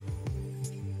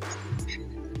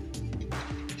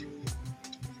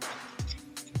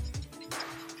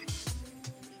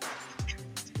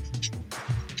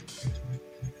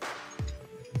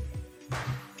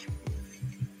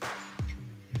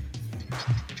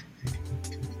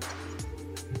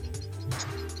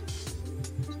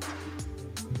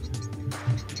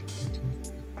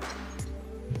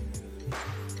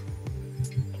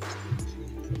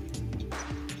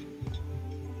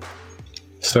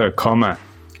So, karma,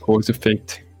 cause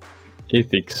effect,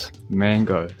 ethics,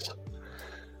 mangoes.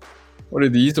 What do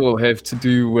these all have to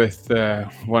do with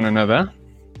one another?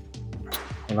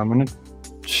 Well, I'm going to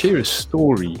share a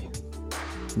story.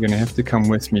 You're going to have to come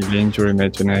with me, lend your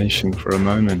imagination for a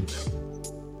moment.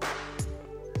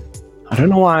 I don't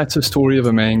know why it's a story of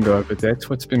a mango, but that's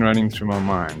what's been running through my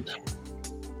mind.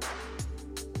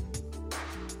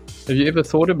 Have you ever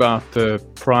thought about the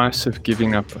price of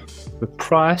giving up the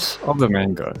price of a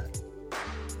mango?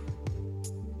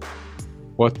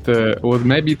 Or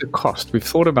maybe the cost. We've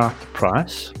thought about the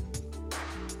price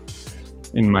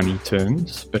in money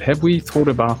terms, but have we thought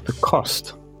about the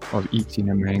cost of eating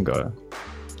a mango?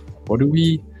 What do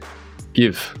we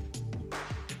give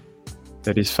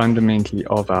that is fundamentally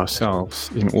of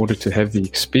ourselves in order to have the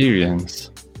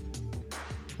experience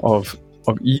of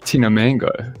eating a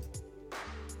mango?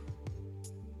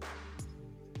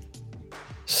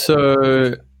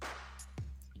 So,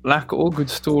 like all good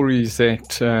stories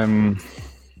that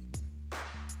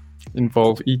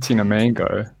involve eating a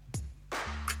mango,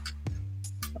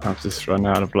 I've just run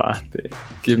out of light there.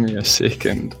 Give me a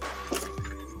second.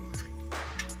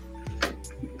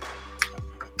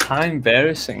 How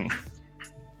embarrassing.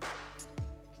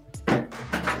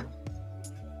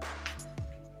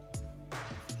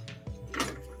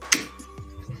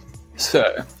 So,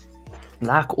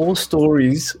 like all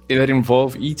stories that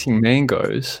involve eating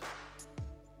mangoes,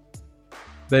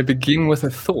 they begin with a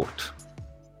thought,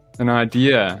 an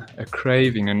idea, a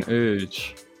craving, an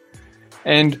urge.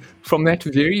 And from that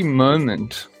very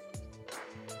moment,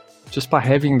 just by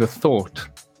having the thought,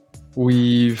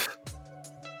 we've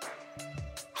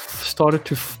started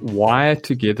to wire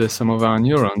together some of our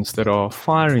neurons that are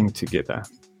firing together.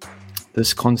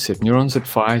 This concept, neurons that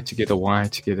fire together, wire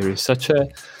together, is such a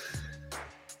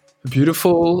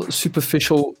beautiful,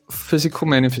 superficial, physical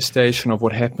manifestation of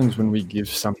what happens when we give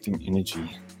something energy.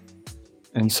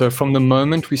 And so from the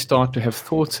moment we start to have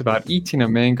thoughts about eating a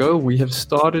mango, we have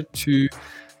started to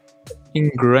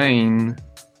ingrain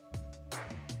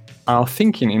our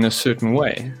thinking in a certain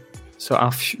way. So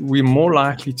we're more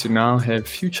likely to now have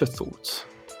future thoughts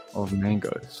of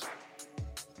mangoes.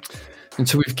 And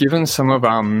so we've given some of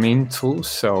our mental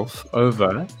self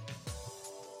over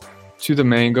to the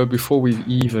mango before we've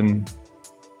even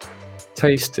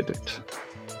tasted it.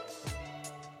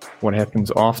 What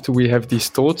happens after we have these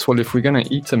thoughts? Well, if we're going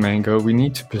to eat a mango, we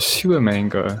need to pursue a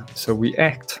mango. So we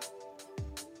act.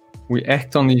 We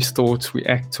act on these thoughts. We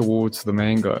act towards the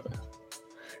mango.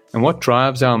 And what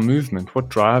drives our movement? What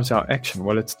drives our action?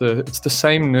 Well, it's the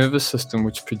same nervous system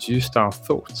which produced our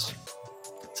thoughts.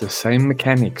 It's the same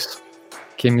mechanics,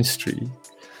 chemistry,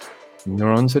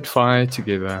 neurons that fire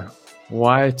together,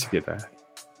 wire together.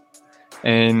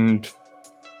 And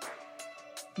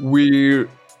we're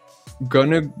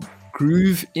gonna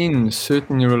groove in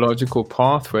certain neurological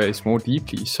pathways more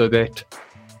deeply so that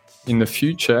in the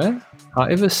future,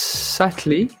 however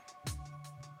subtly,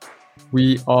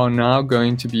 we are now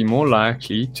going to be more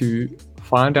likely to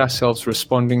find ourselves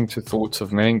responding to thoughts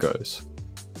of mangoes.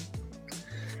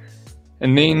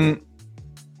 And then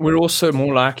we're also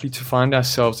more likely to find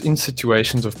ourselves in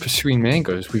situations of pursuing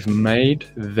mangoes. We've made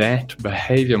that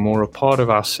behavior more a part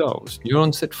of ourselves.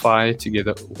 Neurons that fire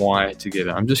together, wire together.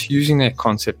 I'm just using that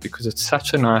concept because it's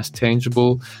such a nice,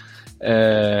 tangible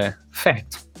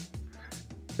fact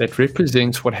that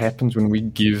represents what happens when we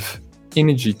give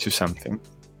energy to something.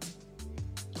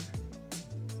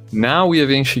 Now we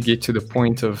eventually get to the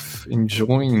point of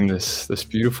enjoying this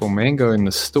beautiful mango in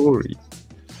the story.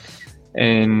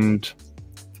 And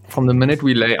from the minute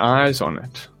we lay eyes on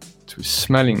it, to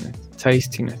smelling it,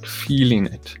 tasting it, feeling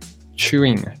it,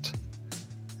 chewing it,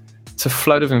 it's a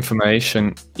flood of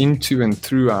information into and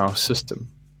through our system.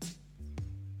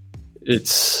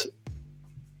 It's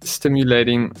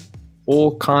stimulating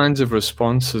all kinds of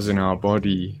responses in our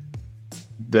body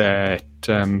that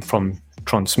from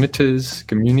transmitters,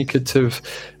 communicative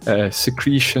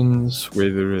secretions,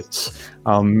 whether it's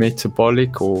our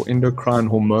metabolic or endocrine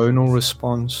hormonal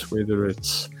response, whether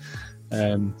it's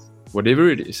whatever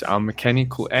it is, our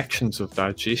mechanical actions of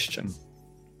digestion.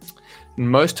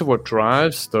 And most of what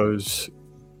drives those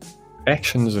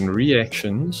actions and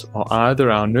reactions are either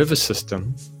our nervous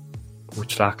system,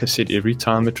 which, like I said, every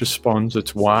time it responds,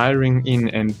 it's wiring in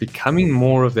and becoming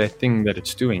more of that thing that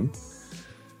it's doing,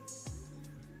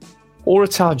 or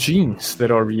it's our genes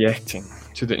that are reacting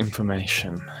to the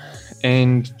information.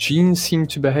 And genes seem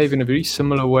to behave in a very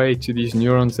similar way to these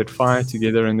neurons that fire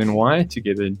together and then wire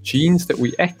together. Genes that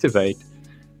we activate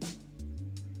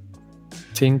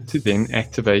tend to then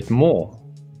activate more.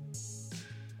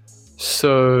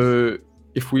 So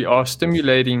if we are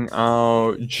stimulating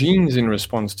our genes in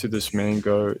response to this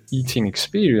mango eating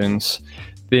experience,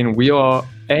 then we are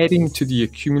adding to the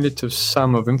accumulative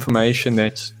sum of information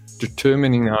that's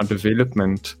determining our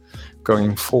development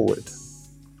going forward.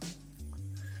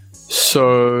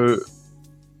 So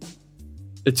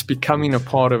it's becoming a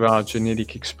part of our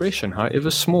genetic expression, however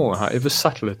small, however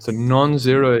subtle. It's a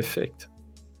non-zero effect.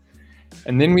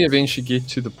 And then we eventually get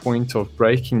to the point of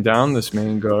breaking down this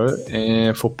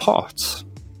mango for parts.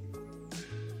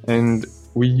 And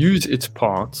we use its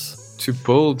parts to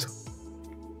build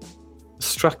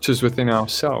structures within our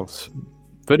cells,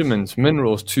 vitamins,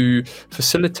 minerals, to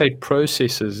facilitate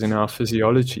processes in our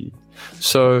physiology.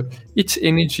 So its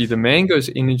energy, the mango's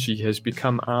energy, has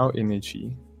become our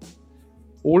energy.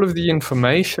 All of the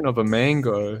information of a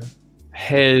mango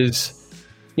has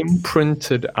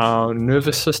imprinted our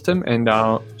nervous system and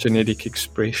our genetic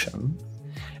expression.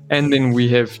 And then we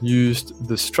have used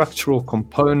the structural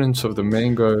components of the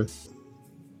mango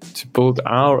to build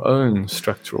our own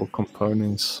structural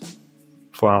components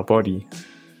for our body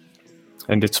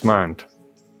and its mind.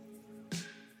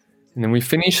 And then we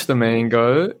finish the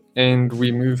mango and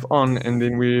we move on, and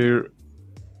then we're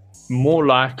more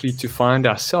likely to find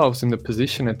ourselves in the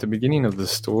position at the beginning of the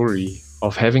story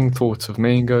of having thoughts of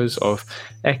mangoes, of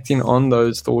acting on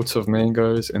those thoughts of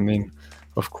mangoes, and then,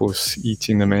 of course,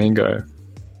 eating the mango.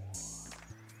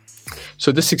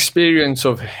 So this experience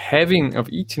of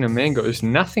eating a mango is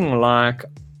nothing like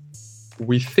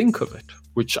we think of it,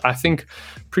 which I think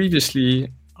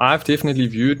previously I've definitely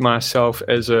viewed myself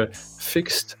as a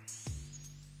fixed,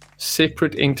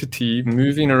 separate entity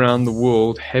moving around the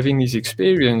world, having these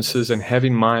experiences and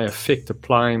having my effect,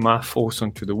 applying my force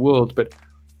onto the world. But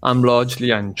I'm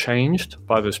largely unchanged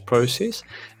by this process,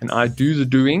 and I do the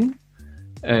doing,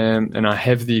 and I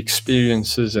have the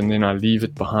experiences, and then I leave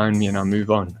it behind me and I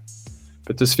move on.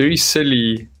 But this very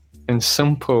silly and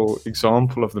simple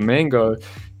example of the mango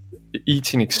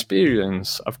eating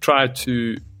experience, I've tried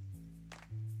to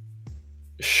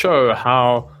show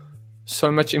how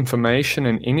so much information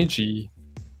and energy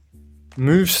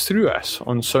moves through us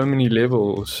on so many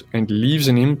levels and leaves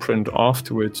an imprint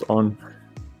afterwards on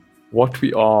what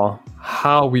we are,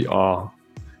 how we are,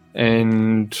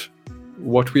 and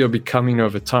what we are becoming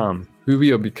over time, who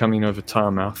we are becoming over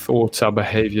time, our thoughts, our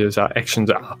behaviors, our actions,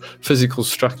 our physical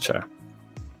structure.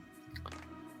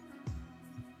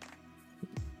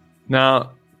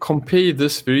 Now, compare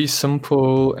this very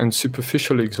simple and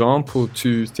superficial example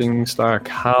to things like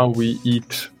how we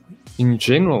eat in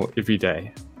general every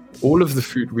day. All of the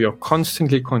food we are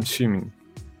constantly consuming.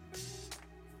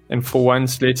 And for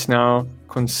once, let's now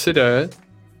consider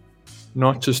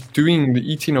not just doing the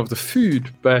eating of the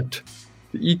food, but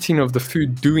the eating of the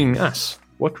food doing us.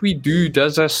 What we do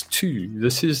does us too.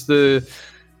 This is the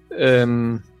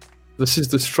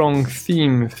strong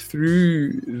theme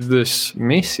through this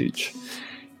message,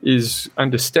 is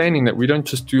understanding that we don't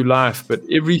just do life, but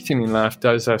everything in life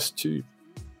does us too.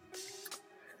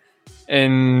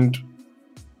 And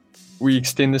we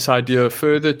extend this idea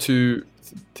further to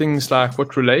things like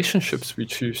what relationships we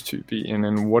choose to be in,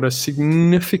 and what a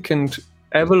significant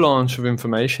avalanche of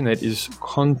information that is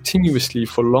continuously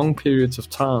for long periods of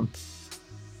time.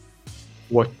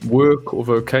 What work or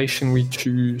vocation we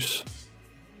choose,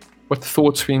 what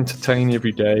thoughts we entertain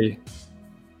every day,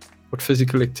 what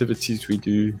physical activities we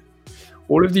do.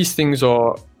 All of these things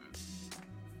are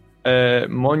a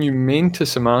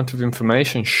monumentous amount of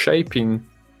information shaping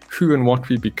who and what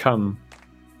we become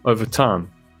over time.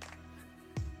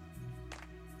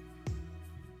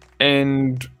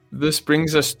 And this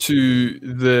brings us to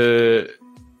the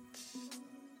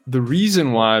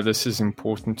reason why this is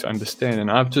important to understand.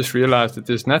 And I've just realized that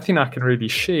there's nothing I can really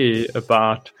share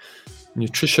about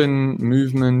nutrition,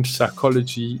 movement,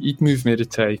 psychology, eat, move,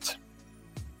 meditate,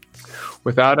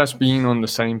 without us being on the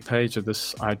same page of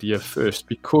this idea first,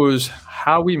 because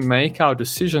how we make our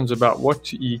decisions about what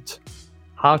to eat,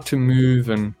 how to move,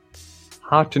 and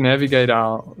how to navigate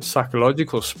our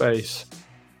psychological space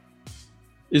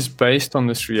is based on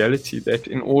this reality that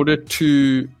in order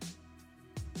to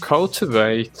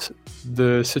cultivate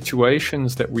the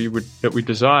situations that we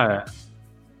desire,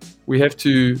 we have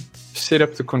to set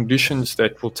up the conditions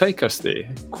that will take us there.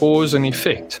 Cause and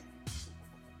effect.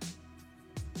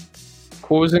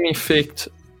 Cause and effect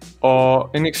are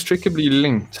inextricably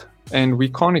linked, and we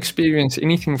can't experience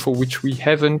anything for which we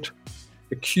haven't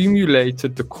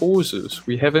accumulated the causes.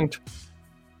 We haven't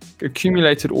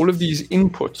accumulated all of these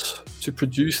inputs to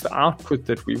produce the output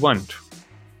that we want.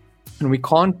 And we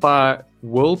can't, by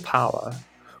willpower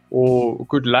or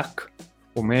good luck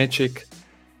or magic,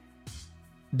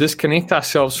 disconnect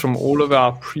ourselves from all of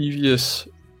our previous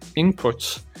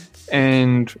inputs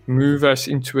and move us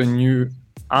into a new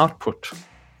output.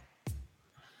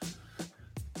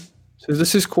 So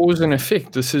this is cause and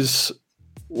effect. This is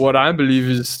what I believe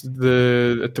is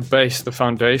at the base, the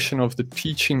foundation of the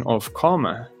teaching of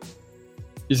karma,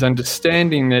 is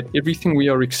understanding that everything we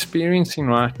are experiencing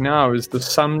right now is the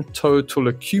sum total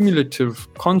accumulative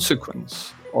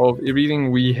consequence of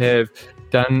everything we have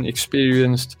done,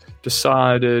 experienced,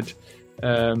 decided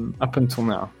up until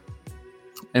now.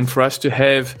 And for us to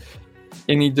have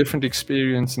any different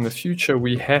experience in the future,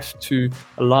 we have to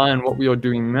align what we are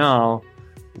doing now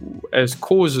as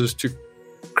causes to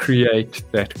create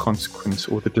that consequence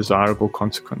or the desirable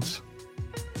consequence.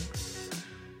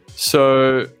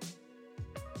 So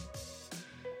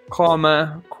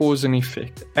karma, cause and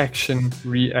effect, action,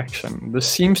 reaction. This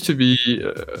seems to be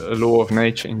a law of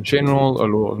nature in general, a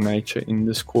law of nature in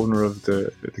this corner of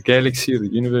the galaxy, the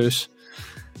universe.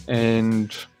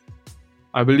 And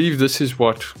I believe this is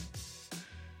what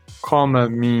karma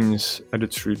means at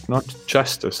its root, not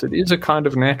justice. It is a kind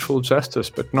of natural justice,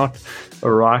 but not a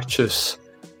righteous,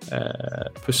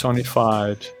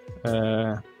 personified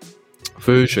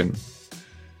version.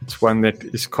 It's one that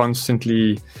is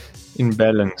constantly in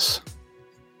balance,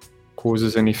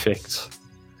 causes and effects.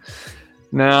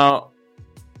 Now,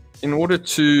 in order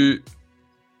to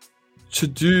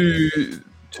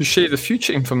share the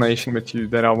future information with you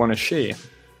that I want to share,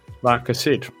 like I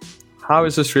said, how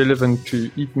is this relevant to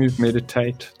eat, move,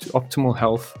 meditate, to optimal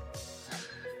health?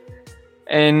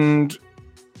 And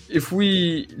if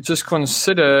we just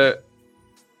consider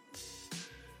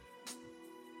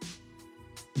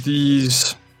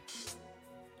these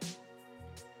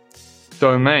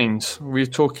domains, we're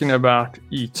talking about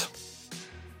eat,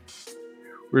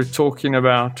 we're talking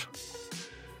about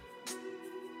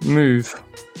move,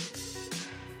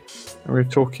 and we're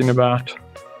talking about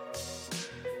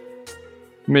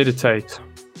meditate,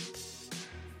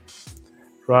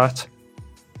 right?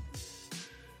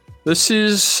 This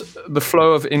is the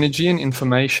flow of energy and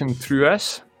information through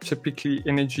us. Typically,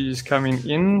 energy is coming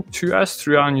in to us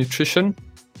through our nutrition,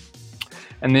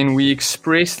 and then we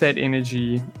express that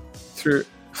energy through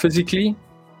physically,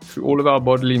 through all of our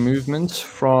bodily movements,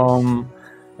 from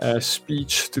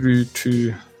speech through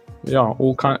to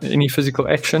any physical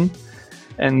action.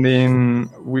 And then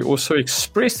we also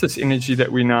express this energy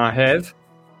that we now have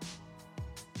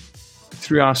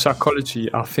through our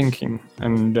psychology, our thinking,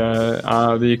 and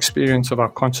the experience of our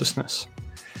consciousness.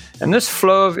 And this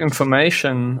flow of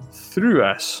information through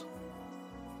us,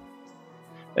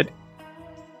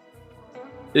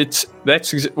 it's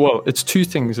two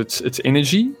things. It's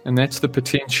energy, and that's the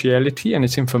potentiality, and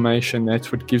it's information.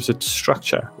 That's what gives it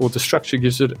structure, or the structure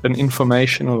gives it an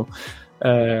informational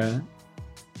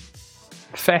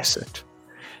facet.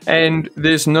 And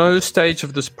there's no stage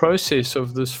of this process,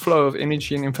 of this flow of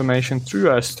energy and information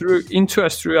through us, into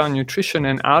us through our nutrition,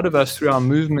 and out of us through our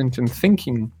movement and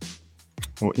thinking,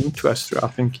 or into us through our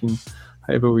thinking,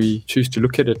 however we choose to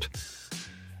look at it.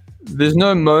 There's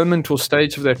no moment or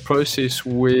stage of that process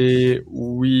where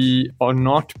we are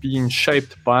not being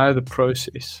shaped by the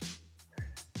process.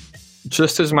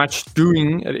 Just as much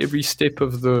doing at every step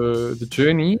of the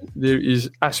journey, there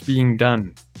is us being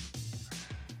done.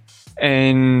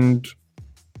 And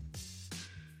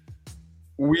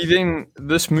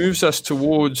this moves us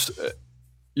towards,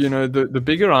 the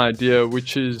bigger idea,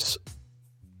 which is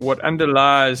what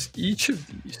underlies each of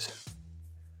these,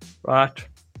 right?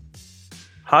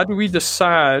 How do we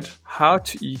decide how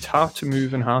to eat, how to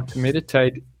move, and how to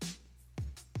meditate?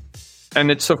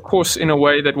 And it's, of course, in a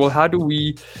way that, how do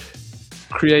we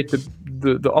create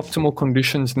the optimal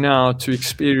conditions now to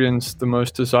experience the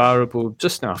most desirable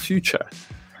just now future?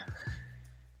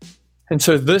 And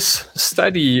so this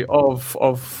study of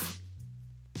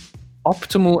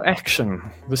optimal action,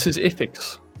 this is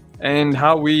ethics. And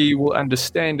how we will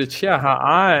understand it here, how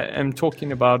I am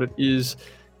talking about it, is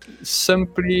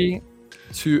simply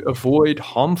to avoid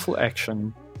harmful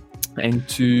action and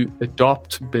to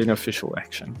adopt beneficial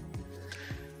action.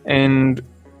 And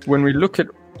when we look at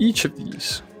each of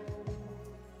these,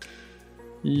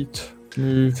 eat,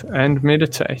 move, and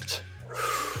meditate,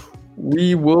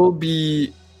 we will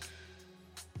be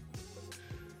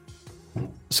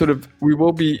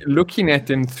looking at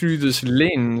them through this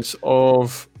lens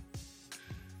of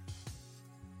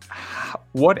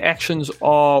what actions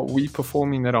are we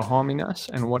performing that are harming us,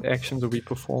 and what actions are we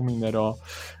performing that are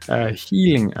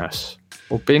healing us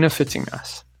or benefiting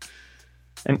us.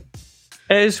 And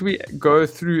as we go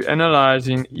through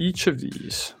analyzing each of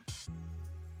these,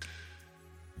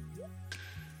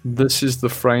 this is the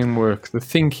framework, the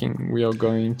thinking we are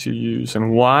going to use.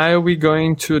 And why are we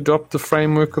going to adopt the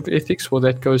framework of ethics? Well,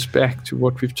 that goes back to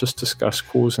what we've just discussed,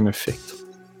 cause and effect.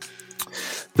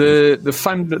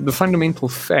 The fundamental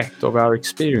fact of our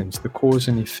experience, the cause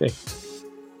and effect,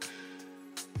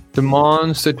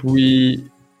 demands that we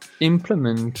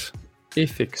implement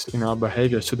ethics in our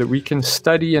behavior so that we can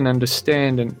study and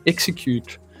understand and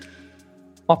execute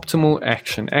optimal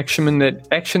action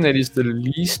that is the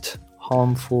least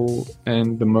harmful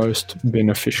and the most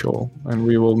beneficial, and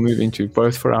we will move into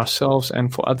both for ourselves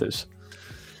and for others.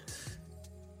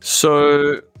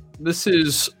 So this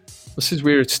is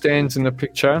where it stands in the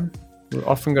picture. We're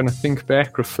often going to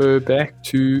refer back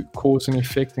to cause and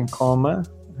effect and karma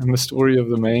and the story of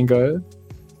the mango.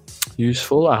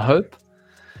 Useful, I hope.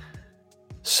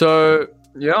 So,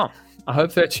 yeah, I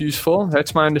hope that's useful.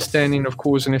 That's my understanding of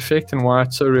cause and effect and why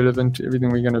it's so relevant to everything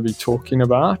we're going to be talking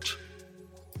about.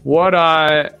 What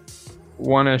I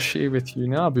want to share with you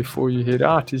now before you head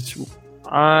out is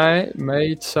I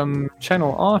made some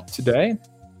channel art today.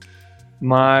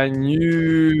 My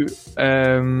new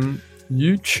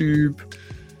YouTube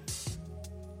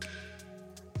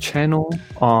channel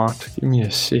art. Give me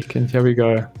a second. Here we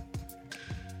go.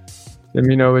 Let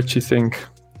me know what you think.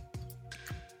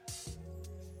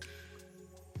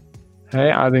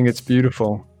 Hey, I think it's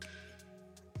beautiful.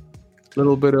 A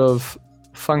little bit of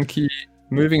funky,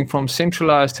 moving from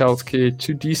centralized healthcare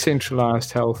to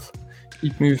decentralized health.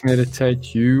 Eat, move,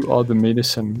 meditate. You are the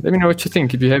medicine. Let me know what you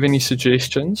think. If you have any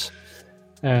suggestions,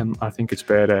 I think it's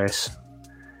badass.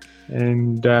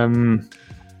 And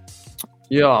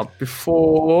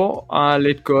before I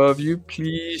let go of you,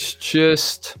 please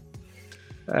just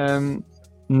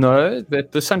know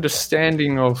that this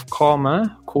understanding of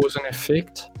karma, cause and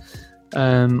effect,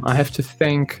 I have to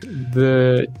thank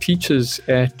the teachers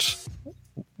at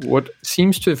what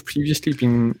seems to have previously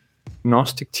been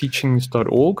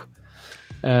gnosticteachings.org,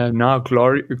 now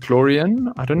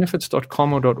Glorian. I don't know if it's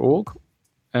 .com or .org,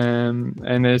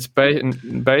 and it's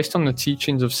based on the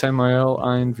teachings of Samael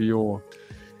Aun Weor.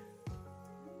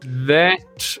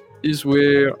 That is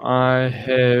where I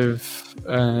have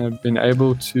been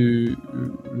able to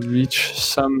reach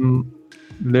some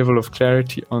level of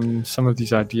clarity on some of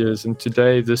these ideas, and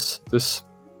today this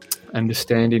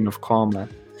understanding of karma.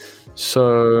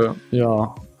 So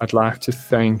I'd like to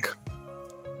thank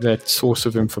that source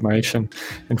of information,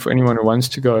 and for anyone who wants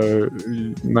to go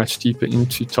much deeper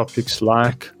into topics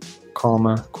like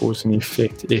karma, cause and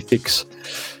effect, ethics,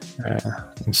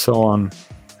 and so on,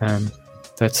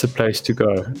 that's the place to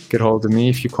go. Get hold of me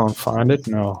if you can't find it,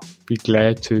 and I'll be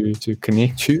glad to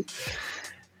connect you.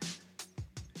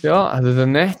 Other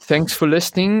than that, thanks for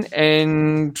listening.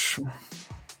 And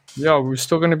we're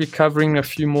still going to be covering a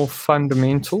few more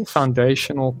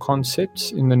foundational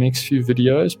concepts in the next few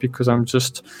videos, because I'm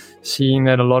just seeing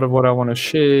that a lot of what I want to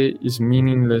share is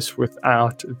meaningless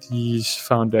without these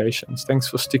foundations. Thanks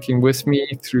for sticking with me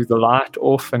through the light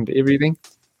off and everything.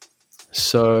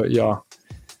 So,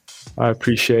 I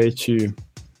appreciate you.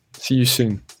 See you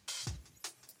soon.